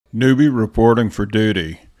Newbie reporting for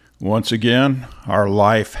duty. Once again, our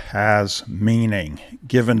life has meaning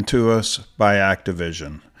given to us by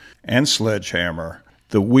Activision and Sledgehammer.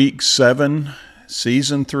 The Week 7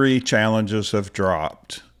 Season 3 challenges have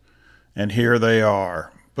dropped, and here they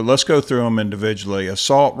are. But let's go through them individually.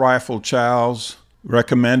 Assault rifle chows,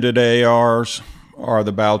 recommended ARs are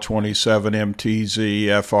the Bal 27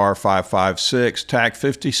 MTZ FR 556, TAC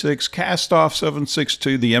 56, Castoff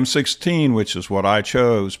 762, the M16, which is what I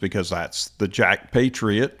chose because that's the Jack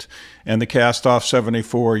Patriot, and the Castoff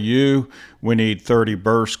 74U. We need 30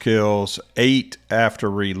 burst kills, 8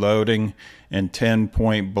 after reloading, and 10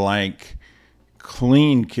 point blank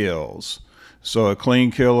clean kills. So a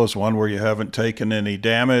clean kill is one where you haven't taken any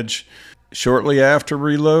damage. Shortly after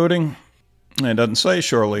reloading, it doesn't say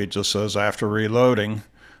shortly, it just says after reloading.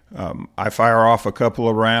 I fire off a couple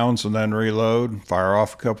of rounds and then reload, fire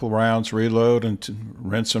off a couple of rounds, reload, and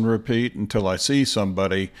rinse and repeat until I see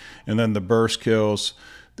somebody. And then the burst kills,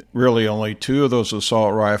 really only 2 of those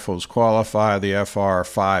assault rifles qualify, the FR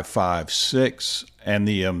 556 and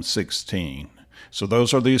the M16. So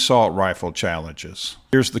those are the assault rifle challenges.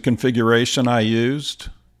 Here's the configuration I used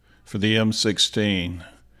for the M16. You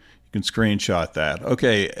can screenshot that.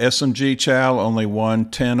 Okay, SMG chow, only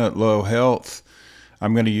 110 at low health.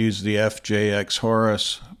 I'm going to use the FJX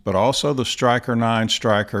Horus, but also the Striker 9,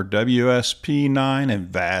 Striker WSP 9,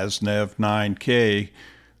 and Vaznev 9K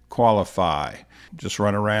qualify. Just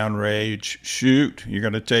run around, rage, shoot. You're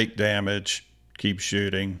going to take damage, keep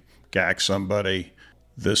shooting, gack somebody.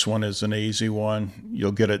 This one is an easy one.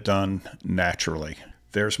 You'll get it done naturally.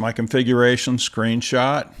 There's my configuration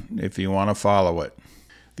screenshot if you want to follow it.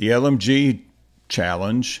 The LMG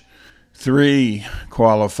challenge, 3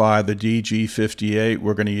 qualify, the DG58,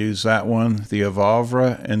 we're going to use that one, the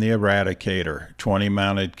Evolvra and the Eradicator, 20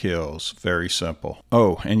 mounted kills, very simple.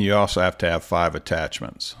 Oh, and you also have to have 5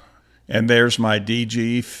 attachments. And there's my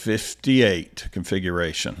DG58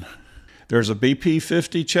 configuration. There's a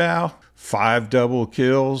BP50 chow, 5 double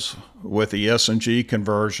kills with the SMG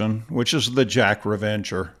conversion, which is the Jack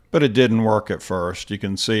Revenger, but it didn't work at first. You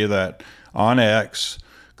can see that on X,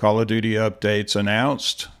 Call of Duty updates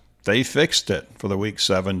announced they fixed it for the Week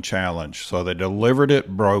 7 challenge. So they delivered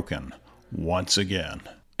it broken once again.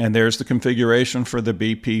 And there's the configuration for the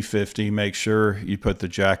BP50. Make sure you put the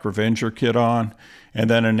Jack Revenger kit on, and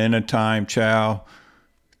then an anytime chow,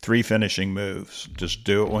 3 finishing moves. Just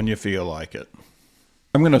do it when you feel like it.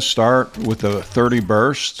 I'm going to start with the 30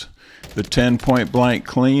 burst, the 10 point blank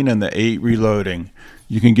clean, and the 8 reloading.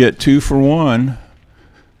 You can get 2 for 1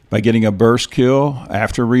 by getting a burst kill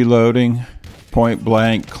after reloading, point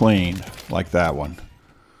blank clean, like that one.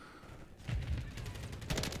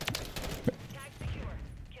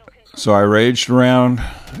 So I raged around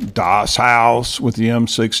Das House with the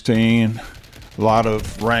M16. A lot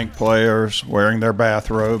of ranked players wearing their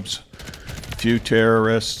bathrobes. A few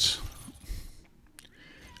terrorists.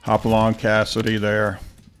 Hopalong Cassidy there.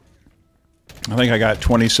 I think I got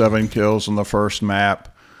 27 kills in the first map.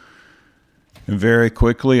 And very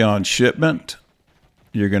quickly on shipment,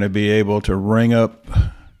 you're going to be able to ring up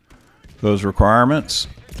those requirements.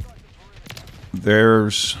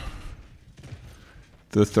 There's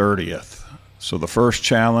the 30th. So the first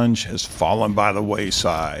challenge has fallen by the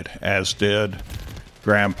wayside, as did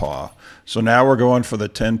Grandpa. So now we're going for the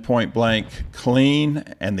 10 point blank clean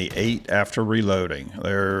and the 8 after reloading.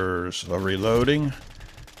 There's a reloading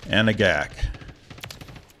and a gack.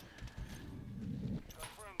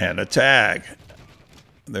 And a tag.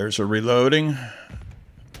 There's a reloading,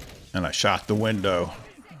 and I shot the window.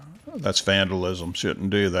 That's vandalism, shouldn't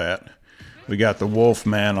do that. We got the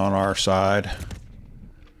Wolfman on our side.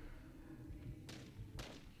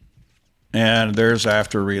 And there's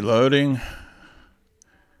after reloading.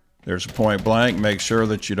 There's a point blank. Make sure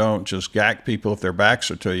that you don't just gack people if their backs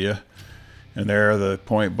are to you. And there are the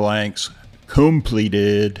point blanks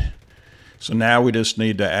completed. So now we just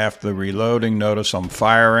need to, after the reloading, notice I'm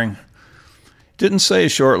firing. Didn't say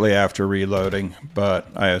shortly after reloading, but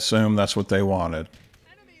I assume that's what they wanted.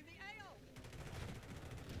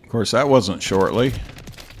 Of course, that wasn't shortly.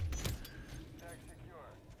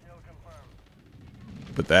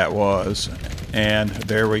 But that was. And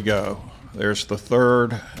there we go. There's the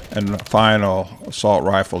 3rd and final assault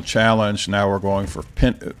rifle challenge. Now we're going for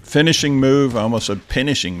finishing move. I almost said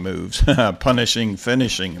pinishing moves. Punishing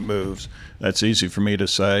finishing moves. That's easy for me to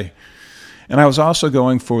say. And I was also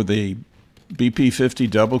going for the BP50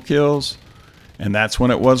 double kills, and that's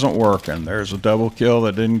when it wasn't working. There's a double kill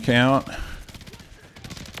that didn't count.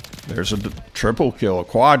 There's a triple kill, a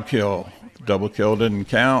quad kill. Double kill didn't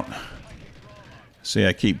count. See,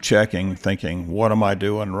 I keep checking, thinking, what am I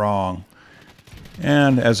doing wrong?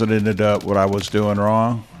 And as it ended up, what I was doing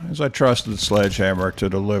wrong is I trusted Sledgehammer to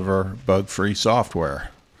deliver bug-free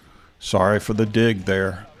software. Sorry for the dig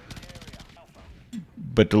there,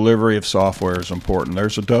 but delivery of software is important.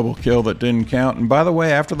 There's a double kill that didn't count, and by the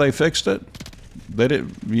way, after they fixed it,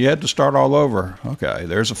 you had to start all over. Okay,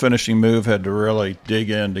 there's a finishing move. Had to really dig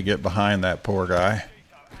in to get behind that poor guy.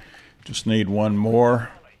 Just need one more.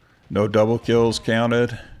 No double kills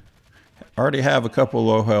counted. Already have a couple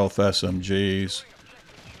low health SMGs.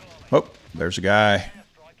 Oh, there's a guy.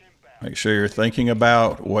 Make sure you're thinking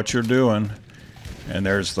about what you're doing. And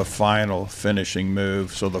there's the final finishing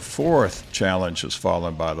move. So the fourth challenge has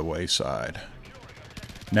fallen by the wayside.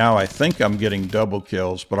 Now I think I'm getting double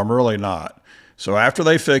kills, but I'm really not. So after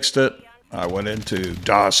they fixed it, I went into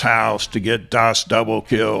DOS house to get DOS double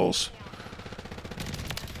kills.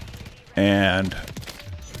 And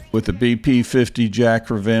with the BP-50 Jack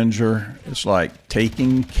Revenger, it's like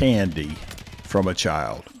taking candy from a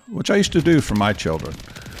child, which I used to do for my children.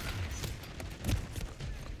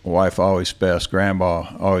 Wife always best.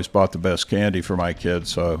 Grandma always bought the best candy for my kids,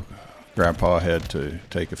 so Grandpa had to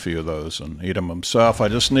take a few of those and eat them himself. I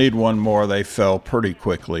just need one more. They fell pretty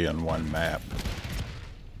quickly in one map.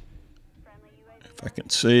 If I can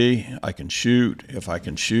see, I can shoot. If I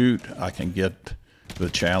can shoot, I can get the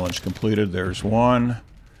challenge completed. There's one.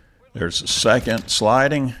 There's a second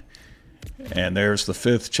sliding. And there's the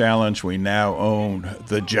fifth challenge. We now own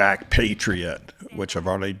the Jack Patriot, which I've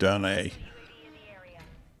already done a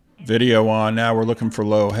video on. Now we're looking for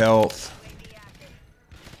low health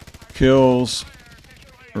kills.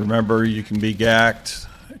 Remember, you can be gacked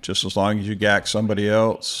just as long as you gack somebody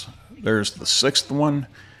else. There's the sixth one.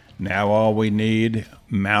 Now all we need,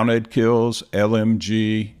 mounted kills,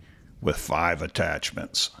 LMG with 5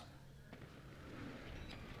 attachments.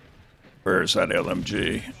 Where's that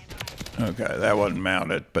LMG? Okay, that wasn't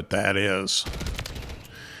mounted, but that is.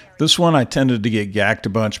 This one I tended to get gacked a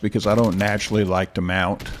bunch because I don't naturally like to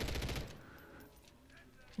mount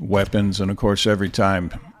weapons, and of course every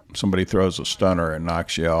time somebody throws a stunner it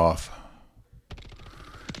knocks you off.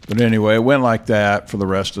 But anyway, it went like that for the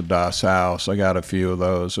rest of DOS house. I got a few of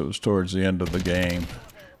those. It was towards the end of the game.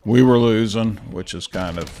 We were losing, which is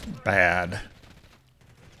kind of bad.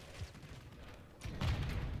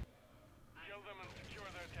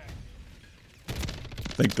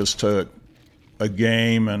 I think this took a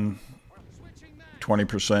game and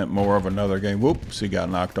 20% more of another game. Whoops, he got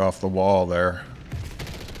knocked off the wall there.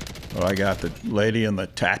 But I got the lady in the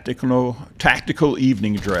tactical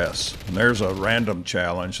evening dress. And there's a random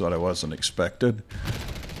challenge that I wasn't expected.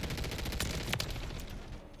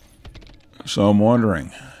 So I'm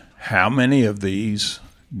wondering, how many of these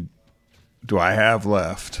do I have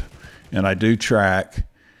left? And I do track.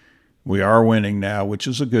 We are winning now, which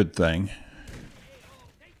is a good thing.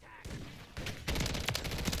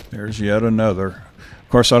 There's yet another. Of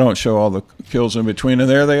course, I don't show all the kills in between, and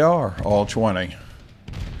there they are, all 20.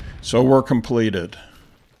 So we're completed.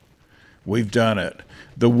 We've done it.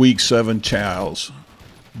 The Week 7 chows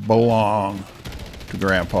belong to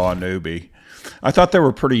Grandpa Newbie. I thought they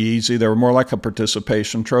were pretty easy. They were more like a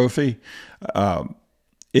participation trophy.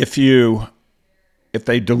 If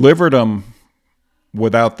they delivered them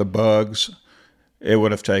without the bugs, it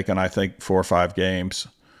would have taken, I think, 4 or 5 games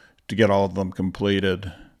to get all of them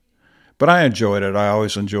completed. But I enjoyed it. I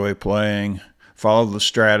always enjoy playing. Follow the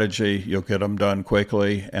strategy. You'll get them done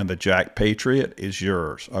quickly. And the Jack Patriot is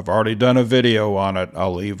yours. I've already done a video on it.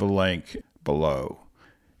 I'll leave a link below.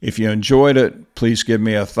 If you enjoyed it, please give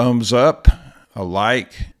me a thumbs up, a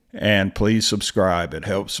like, and please subscribe. It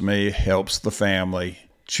helps me, helps the family.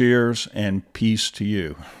 Cheers and peace to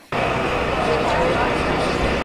you.